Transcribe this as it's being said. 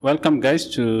Welcome, guys,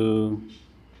 to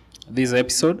this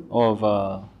episode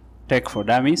of Tech for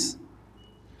Dummies.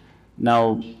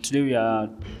 Now, today we are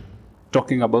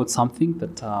talking about something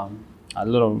that a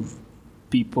lot of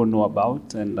people know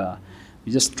about, and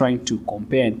we're just trying to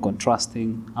compare and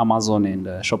contrasting Amazon and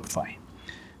Shopify.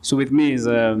 So, with me is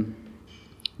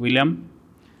William.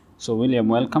 So, William,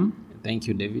 welcome. Thank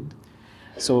you, David.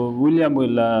 So, William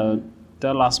will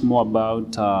tell us more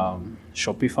about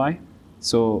Shopify.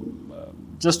 So,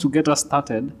 just to get us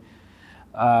started,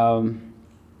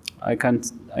 I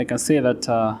can say that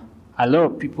a lot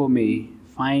of people may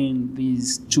find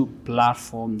these two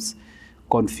platforms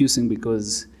confusing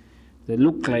because they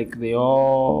look like they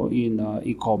are in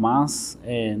e-commerce,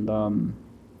 and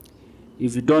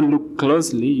if you don't look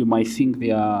closely, you might think they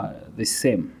are the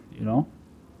same.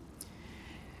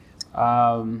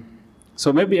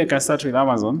 So maybe I can start with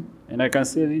Amazon, and I can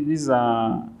say these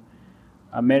are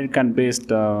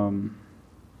American-based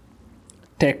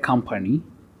tech company,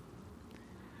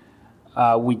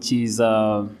 which is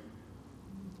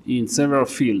in several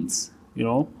fields.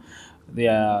 They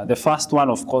are the first one.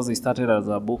 Of course, they started as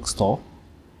a bookstore,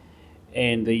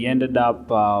 and they ended up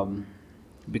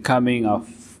becoming a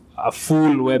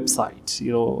full website.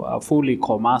 A full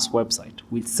e-commerce website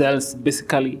which sells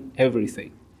basically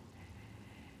everything.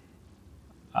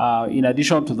 In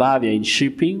addition to that, they're in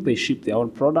shipping. They ship their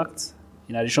own products.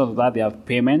 In addition to that, they have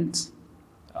payments.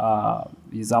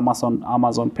 Is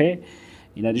Amazon Pay.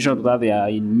 In addition to that, they are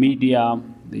in media.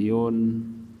 They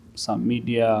own some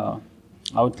media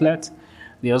outlets.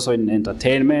 They're also in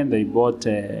entertainment. They bought,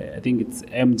 I think it's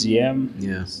MGM.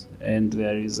 Yes. And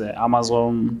there is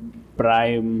Amazon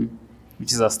Prime,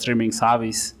 which is a streaming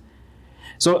service.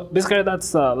 So basically,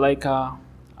 that's like a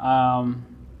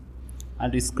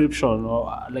description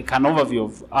or like an overview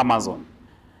of Amazon.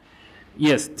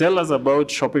 Yes, tell us about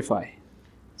Shopify.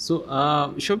 So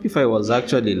Shopify was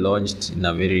actually launched in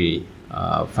a very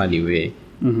funny way.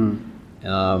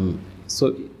 Mm-hmm. So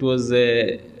it was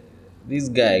this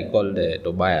guy called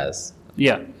Tobias.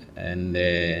 Yeah. And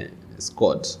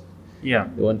Scott. Yeah.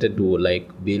 They wanted to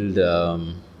build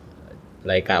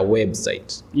like a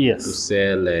website. Yes. To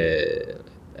sell.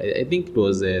 I think it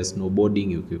was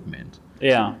snowboarding equipment.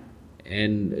 Yeah.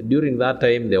 And during that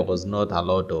time, there was not a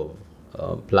lot of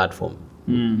platforms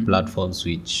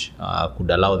which could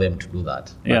allow them to do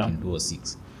that back in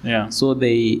 2006. Yeah. So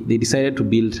they decided to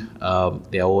build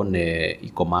their own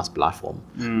e-commerce platform.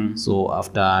 So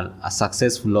after a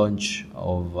successful launch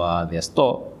of their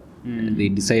store, they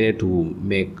decided to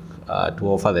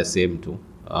offer the same to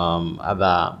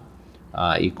other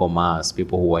e-commerce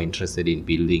people who are interested in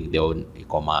building their own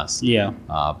e-commerce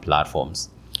platforms.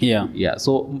 Yeah. Yeah.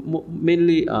 So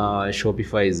mainly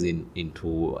Shopify is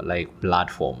into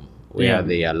platform where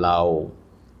they allow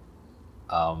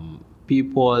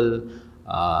people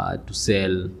to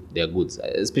sell their goods.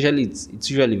 Especially, it's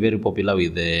usually very popular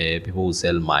with the people who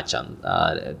sell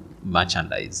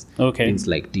merchandise. Okay. Things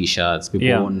like T-shirts.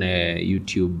 People on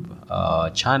YouTube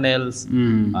channels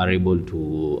are able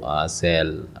to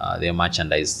sell their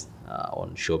merchandise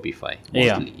on Shopify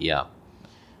mostly. Yeah.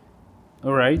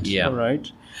 All right. Yeah. All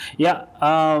right. Yeah.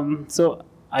 So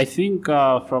I think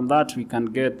from that we can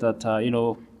get that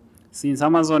since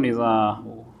Amazon is a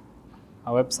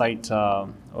website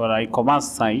or an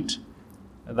e-commerce site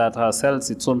that sells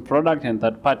its own product and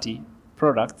third-party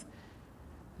product,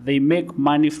 they make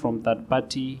money from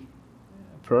third-party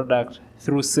product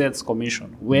through sales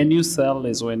commission. When you sell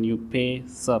is when you pay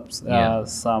some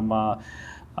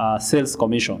sales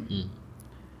commission.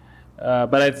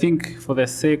 But I think for the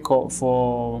sake of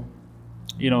for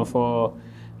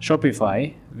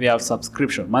Shopify, they have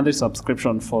monthly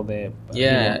subscription for the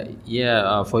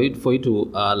for you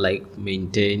to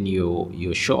maintain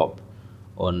your shop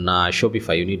on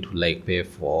Shopify, you need to pay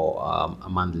for a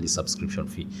monthly subscription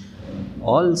fee.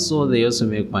 Also, they also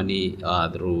make money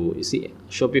through,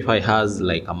 Shopify has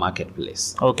a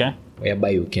marketplace. Okay. Whereby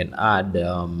you can add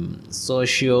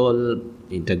social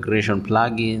integration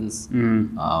plugins,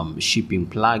 shipping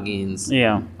plugins,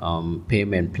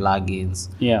 payment plugins.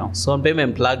 Yeah. So on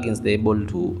payment plugins, they're able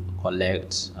to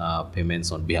collect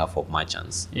payments on behalf of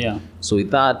merchants. Yeah. So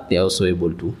with that, they're also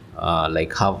able to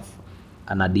have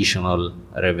an additional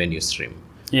revenue stream.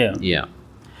 Yeah. Yeah.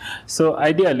 So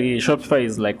ideally, Shopify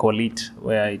is like Olit,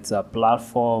 where it's a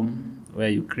platform where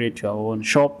you create your own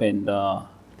shop, and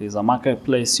there's a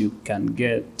marketplace you can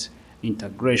get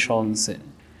integrations.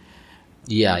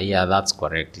 Yeah, that's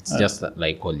correct. It's just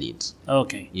like Olit.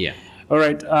 Okay. Yeah. All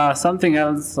right. Something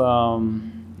else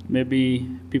maybe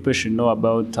people should know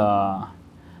about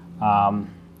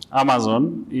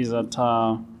Amazon is that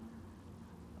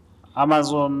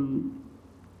Amazon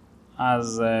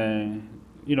has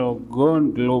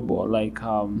gone global. Like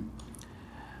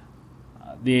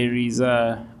there is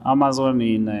Amazon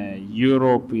in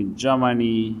Europe, in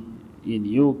Germany,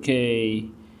 in UK,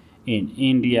 in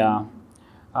India,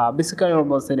 basically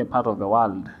almost any part of the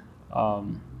world,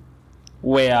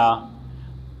 where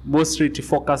mostly it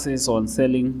focuses on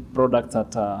selling products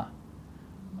that are,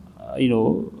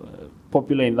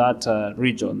 popular in that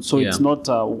region. So it's not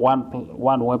one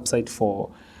website for,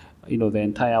 the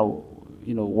entire,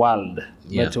 world.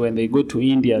 Yeah. But when they go to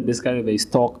India, basically they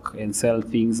stock and sell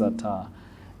things that are,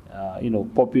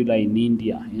 popular in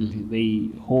India, and they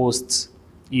host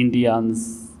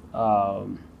Indians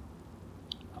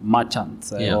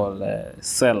merchants or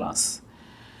sellers.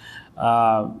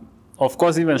 Of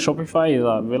course, even Shopify is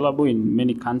available in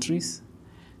many countries.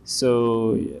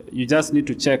 So you just need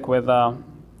to check whether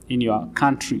in your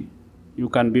country you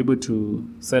can be able to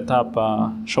set up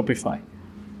Shopify.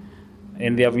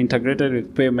 And they have integrated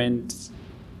with payment,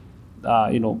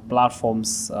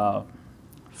 platforms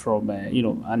from,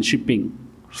 and shipping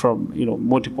from,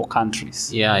 multiple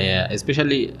countries. Yeah.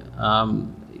 Especially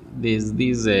there's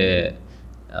these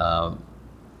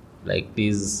like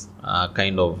these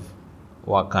kind of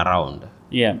workaround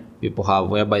people have,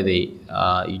 whereby they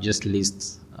you just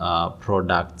list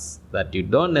products that you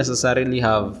don't necessarily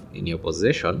have in your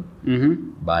possession,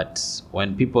 but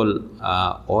when people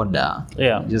order,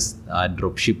 just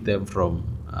drop ship them from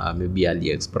maybe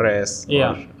AliExpress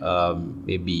or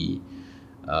maybe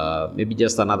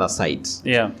just another site.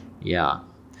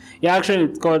 Actually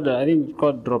it's called I think it's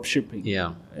called drop shipping.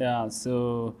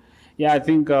 So I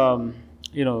think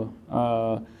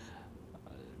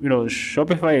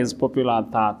Shopify is popular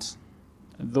at that,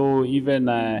 though even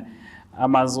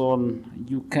Amazon,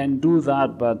 you can do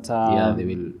that, but they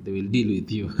will deal with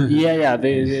you.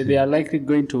 They are likely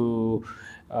going to,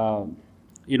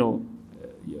 you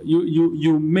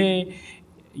may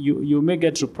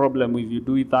get to problem if you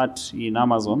do that in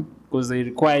Amazon, because they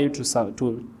require you to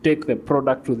take the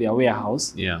product to their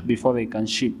warehouse before they can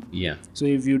ship. So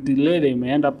if you delay, they may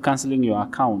end up canceling your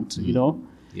account.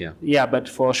 But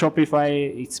for Shopify,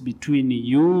 it's between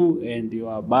you and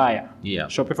your buyer.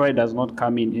 Shopify does not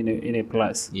come in a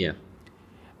plus.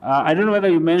 I don't know whether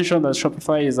you mentioned that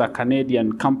Shopify is a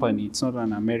Canadian company. It's not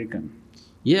an American.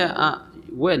 Many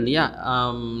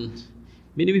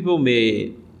people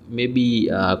may maybe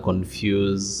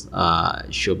confuse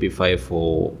Shopify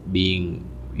for being,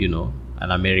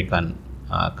 an American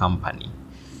company.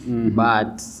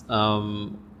 But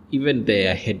even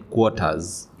their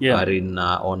headquarters are in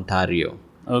Ontario.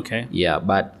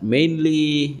 But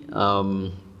mainly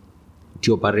it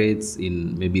operates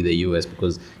in maybe the US,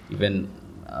 because even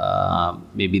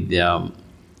maybe their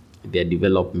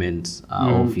development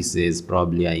offices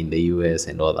probably are in the US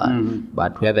and all that.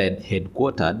 But where they're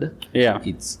headquartered,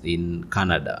 it's in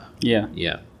Canada.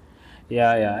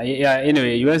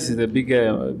 Anyway, US is a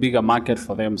bigger market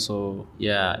for them, so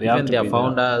even their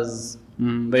founders,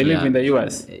 they live in the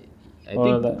US. I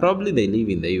think probably they live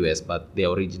in the US, but they're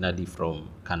originally from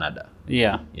Canada.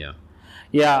 I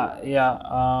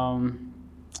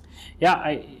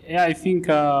think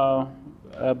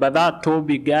but that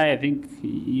Toby guy, I think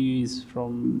he is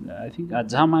from a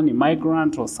German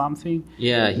migrant or something.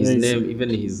 His name, even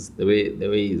the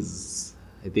way his,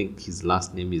 I think his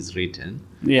last name is written,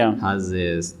 has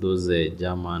those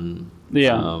German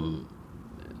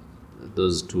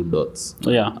those two dots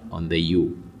on the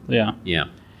U.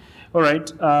 All right.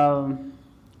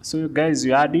 So guys,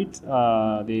 you had it.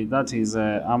 That is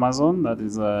Amazon. That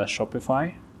is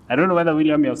Shopify. I don't know whether,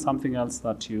 William, you have something else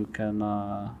that you can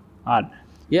add.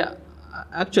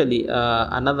 Actually,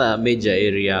 another major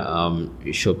area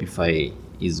Shopify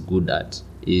is good at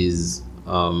is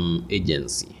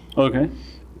agency.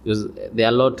 Because there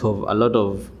are a lot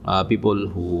of people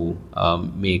who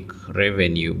make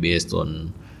revenue based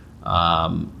on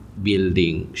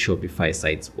building Shopify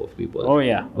sites for people.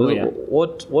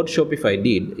 What Shopify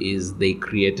did is they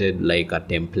created like a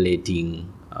templating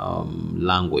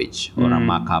language or a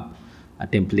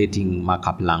templating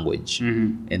markup language,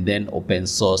 and then open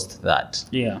sourced that.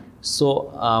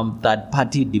 So third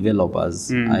party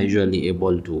developers are usually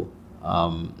able to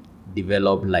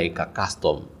develop like a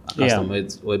custom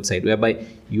website, whereby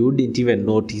you didn't even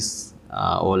notice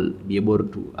or be able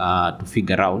to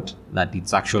figure out that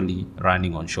it's actually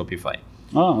running on Shopify.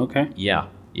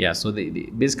 So they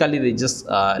basically they just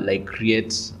like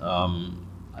create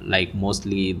like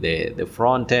mostly the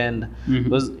front end,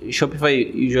 because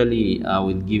Shopify usually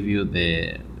will give you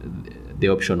the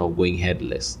option of going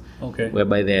headless,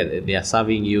 whereby they are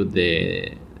serving you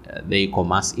the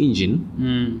e-commerce engine,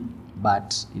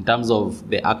 but in terms of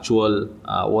the actual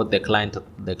what the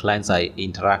clients are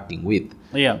interacting with,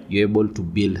 Yeah. you're able to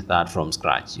build that from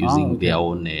scratch using okay. their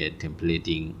own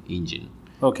templating engine.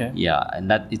 Okay. Yeah, and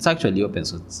that it's actually open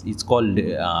source. It's called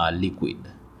Liquid.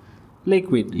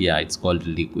 Liquid. Yeah, it's called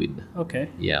Liquid. Okay.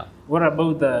 Yeah. What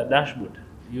about the dashboard?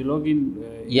 You log in.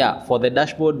 Yeah, for the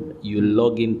dashboard, you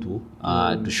log into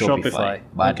to Shopify.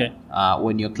 But Okay.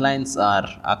 when your clients are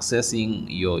accessing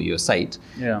your site,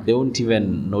 Yeah. they won't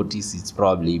even notice it's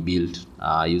probably built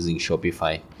using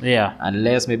Shopify. Yeah.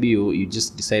 Unless maybe you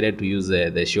just decided to use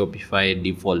the Shopify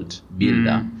default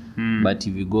builder. But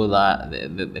if you go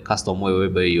the custom way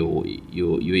whereby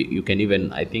you can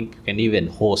even, I think you can even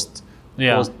host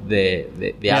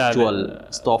the actual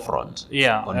storefront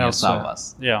on your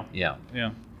servers. Yeah.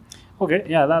 Okay,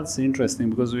 yeah, that's interesting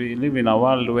because we live in a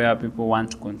world where people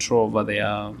want control over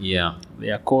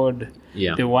their code.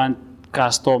 Yeah. They want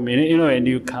custom, and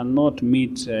you cannot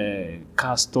meet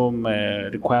custom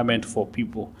requirement for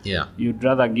people. Yeah. You'd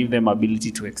rather give them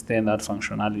ability to extend that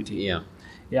functionality. Yeah.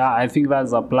 Yeah, I think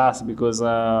that's a plus because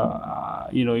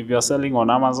if you're selling on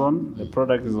Amazon, the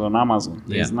product is on Amazon.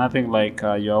 There's nothing like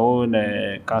your own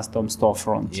custom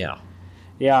storefront. Yeah.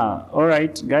 Yeah. All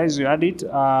right, guys, you had it.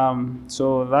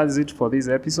 So that's it for this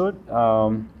episode.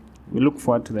 We look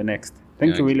forward to the next.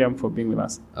 Thank you, William, for being with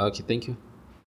us. Okay, thank you.